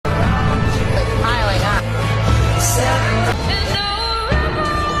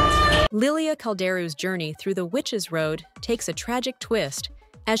Lilia Calderu's journey through the Witch's Road takes a tragic twist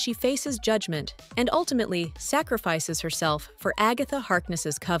as she faces judgment and ultimately sacrifices herself for Agatha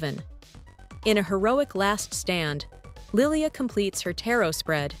Harkness's coven. In a heroic last stand, Lilia completes her tarot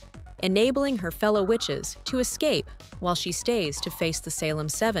spread, enabling her fellow witches to escape while she stays to face the Salem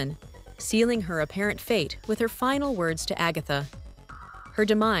Seven, sealing her apparent fate with her final words to Agatha. Her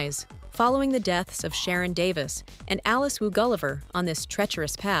demise, following the deaths of Sharon Davis and Alice Wu Gulliver on this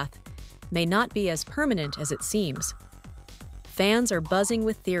treacherous path, may not be as permanent as it seems. Fans are buzzing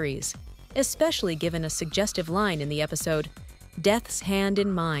with theories, especially given a suggestive line in the episode, "Death's hand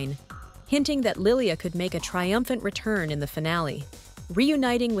in mine," hinting that Lilia could make a triumphant return in the finale,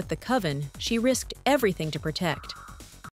 reuniting with the coven she risked everything to protect.